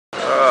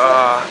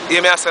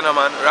Hear me a son,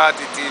 man,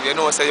 Rawtid TV, you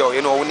know, say, yo,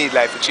 you know, we need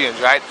life to change,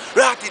 right?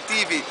 Rawtid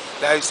TV,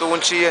 life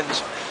soon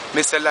change.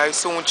 Me say life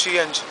soon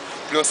change.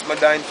 Plus my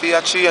dying for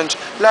a change.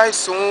 Life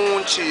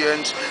soon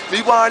change.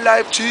 Me want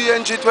life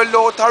change, it will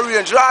out of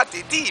range.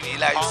 Rawtid TV,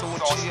 life soon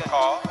change.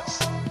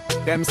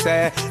 Them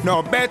say,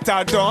 no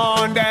better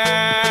done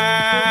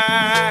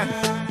there.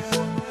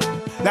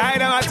 Like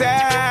them a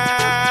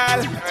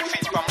tell.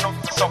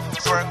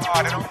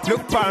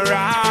 Look for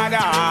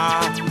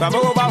radar, but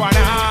move over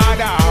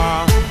another.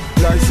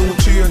 Life soon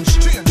change,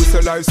 we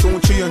say life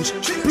soon change.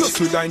 Plus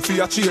we dying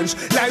for a change,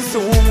 life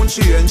soon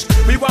change.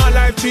 We want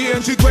life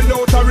change, it will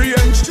out of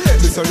range.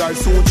 We say life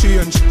soon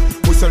change,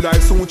 we say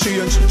life soon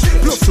change.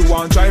 Plus we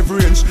want drive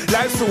range,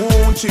 life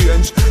soon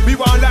change. We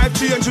want life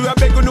change, we are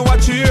begging to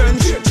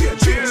change.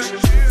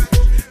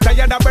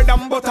 Tired of bread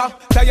and butter,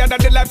 tired of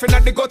the life in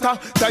the gutter.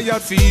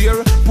 Tired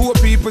fear, poor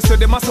people say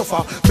they must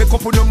suffer. Make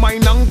up on the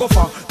mind and go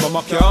for.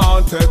 Mama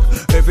can't take,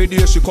 every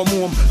day she come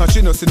home and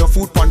she no see no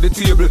food on the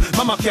table.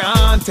 Mama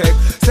can't take,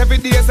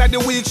 7 days of the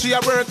week she a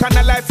work and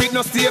her life is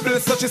no stable.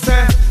 So she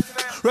say,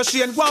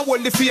 Rushy and go and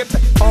hold the faith.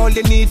 All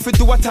you need for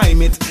do a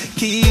time it.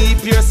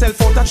 Keep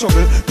yourself out of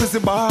trouble. Cause the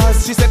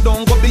boss, she said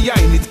don't go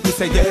behind it. Me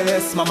say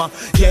yes mama,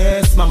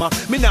 yes mama.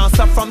 Me now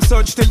stop from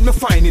search till me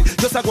find it.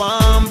 Just a go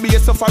and be a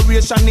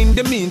sufferation in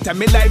the meantime.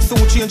 Me life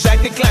soon change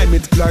like the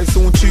climate. Life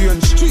soon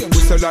change,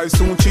 we say life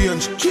soon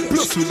change.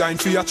 Plus we dying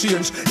for a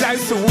change.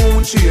 Life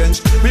soon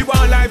change. We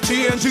want life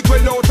change, it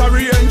will out of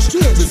range.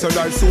 We say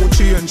life soon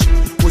change,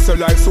 we say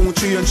life soon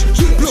change.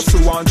 Plus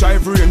we want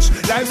drive range.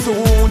 Life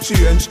soon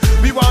change.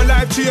 We want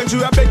life change,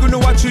 we are begging to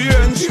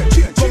change.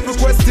 Couple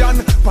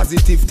question,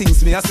 positive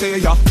things me a say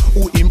ya.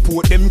 Who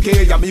import them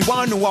care ya? Me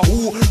want know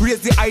who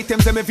raise the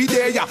items them every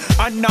day ya.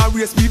 And now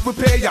raise people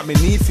pay ya. Me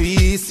need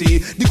fees, see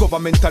the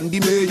government and the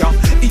mayor.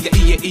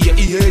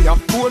 Yeah,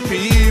 poor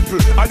people.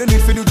 All you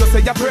need to do just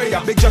say a prayer.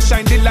 Beg just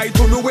shine the light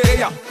on the way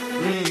ya.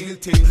 Real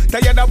thing.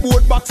 Tired of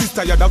boat boxes,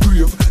 tired of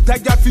grave.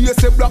 Tired for you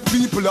say black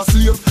people are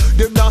slave.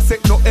 Them not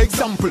set no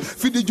example.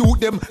 For the youth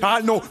them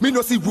all know me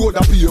no see road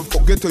a pave.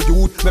 Forget the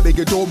youth, me beg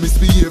you don't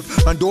misbehave.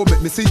 And don't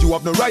make me see you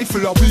have no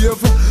rifle or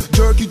wave.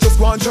 Jerky just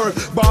one jerk,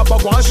 barber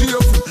one shave.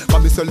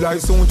 And me say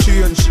life soon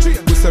change,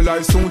 we say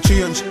life soon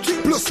change.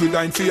 Plus we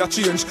dying for a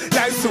change,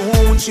 life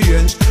soon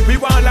change. We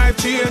want life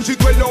change,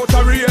 it will out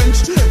of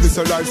range. We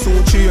say life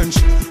soon change,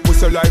 we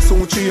say life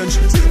soon change.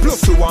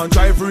 Plus we want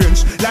drive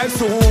range, life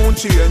soon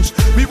change.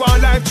 We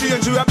want life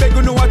change, we are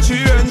begging to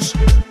change.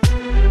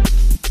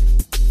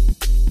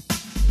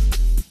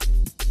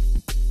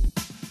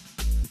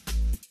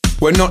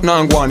 When nothing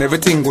on go on,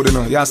 everything good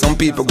enough. Yeah, some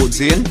people good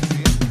saying.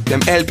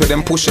 Them help you,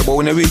 them push you, but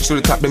when they reach to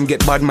the top, them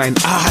get bad mind.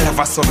 All of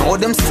a sudden, all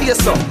them say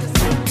so.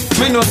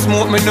 Me no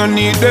smoke, me no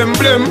need them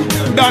blame.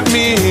 That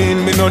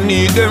mean, me no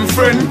need them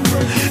friend.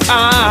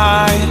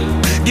 I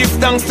give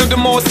thanks to the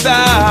Most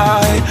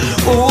High.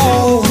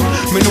 Oh,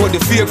 me know the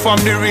fake from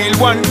the real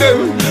one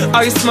them.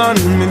 Iceman,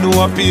 me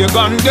know a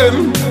pagan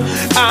them.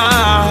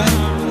 I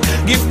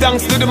give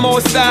thanks to the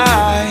Most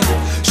High.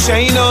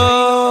 Shine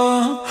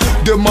on.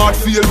 Them heart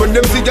feel when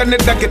them see your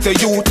net that get a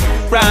youth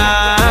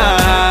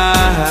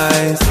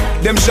rise.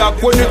 Them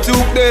shock when you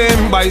took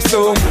them by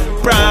surprise.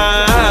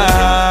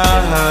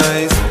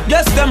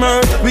 Yes, them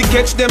hurt, we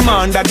catch them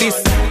under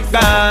this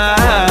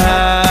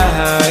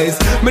guys.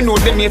 Me know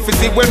them if you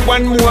see when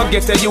one more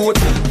get a youth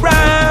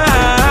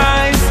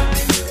rise.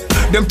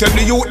 Them tell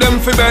the youth them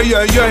fi buy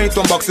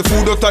turn box the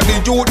food out of the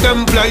youth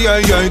them play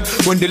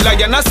When the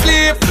lion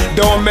asleep,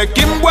 don't make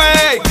him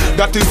wake.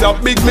 That is a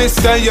big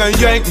mistake.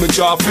 Me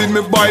drop in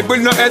my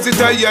Bible, no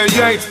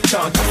hesitate.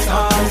 Chant a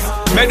songs,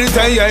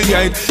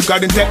 meditate.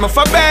 God didn't take me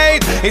for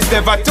bait. It's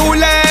never too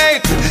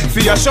late.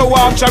 For a show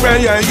off,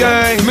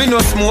 me no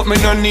smoke, me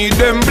no need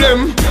them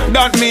blame.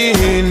 That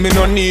mean me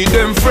no need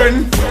them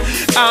friend.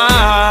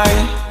 I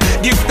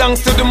give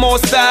thanks to the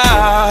Most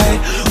High.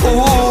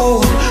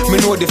 Ooh, me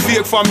know the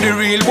fake from the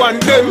real one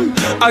them.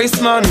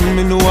 Iceman,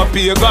 me know a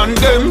pagan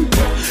them.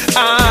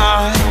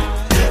 I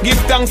give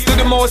thanks to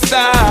the Most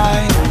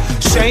High.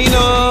 Shine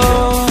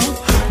on.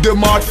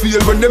 Them heart feel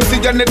when them see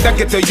your net that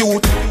get a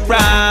youth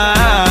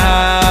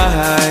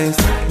rise.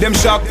 Them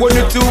shock when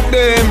you took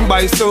them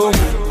by surprise.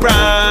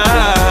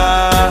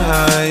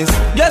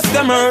 Yes,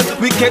 them hurt,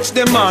 we catch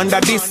them under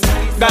this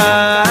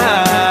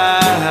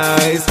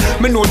guys.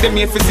 Me know them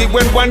if you see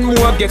when one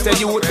more gets a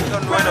youth.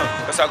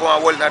 Cause I go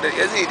and hold that.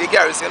 You see the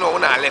garrison, you know, we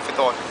not left it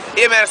out.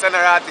 Amen, son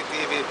of Rawtid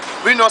TV.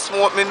 We no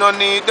smoke, me no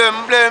need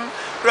them blame.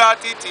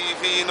 Rawtid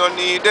TV, no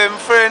need them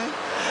friend.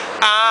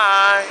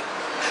 I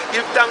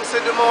give thanks to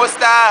the Most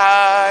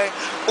High.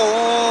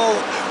 Ooh,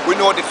 we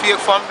know the fake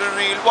from the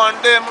real one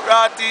them.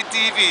 Rawtid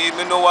TV,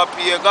 me know a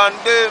pagan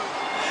them.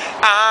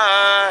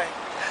 I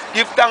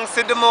give thanks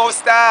to the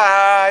Most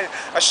High.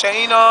 I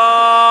shine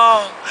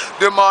on.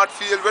 Them heart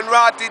feel when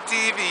Rawtid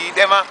TV,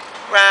 them a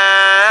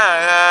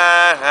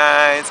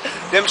rise.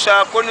 Them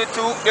sharp when you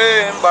took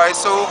them by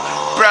surprise.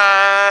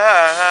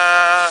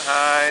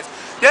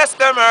 Yes,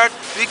 them hurt,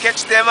 we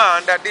catch them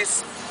under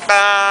this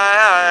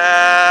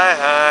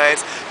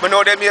guys. Me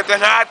know them here to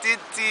Rawtid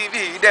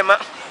TV, them a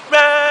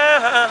rise.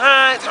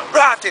 rise.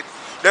 Rawtid.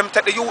 Them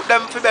take the youth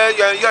them for there,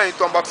 yeah.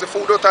 Turn back the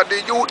food out of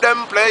the youth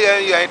them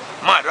play, yeah.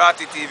 Mad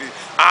Rawtid TV.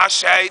 I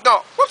shy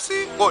no.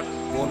 Whoopsie. Good.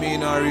 Oh, me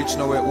not reach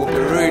nowhere. Hope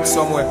you reach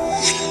somewhere.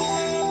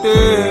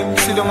 Damn,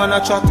 sit down and a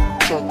chat.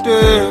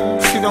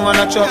 Damn, sit down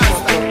and a chat.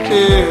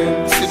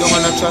 Damn, sit down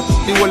and a chat.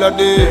 The whole of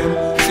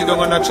them, sit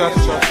down and a chat.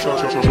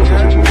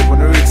 When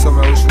you reach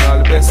somewhere, we should all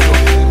the best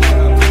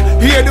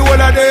stuff. Hear the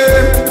whole of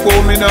them.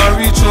 Oh, me not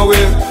reach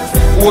nowhere.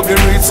 Hope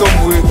them reach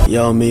somewhere.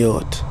 Yo, me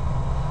out.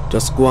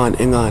 Just go and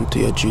hang on to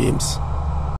your dreams.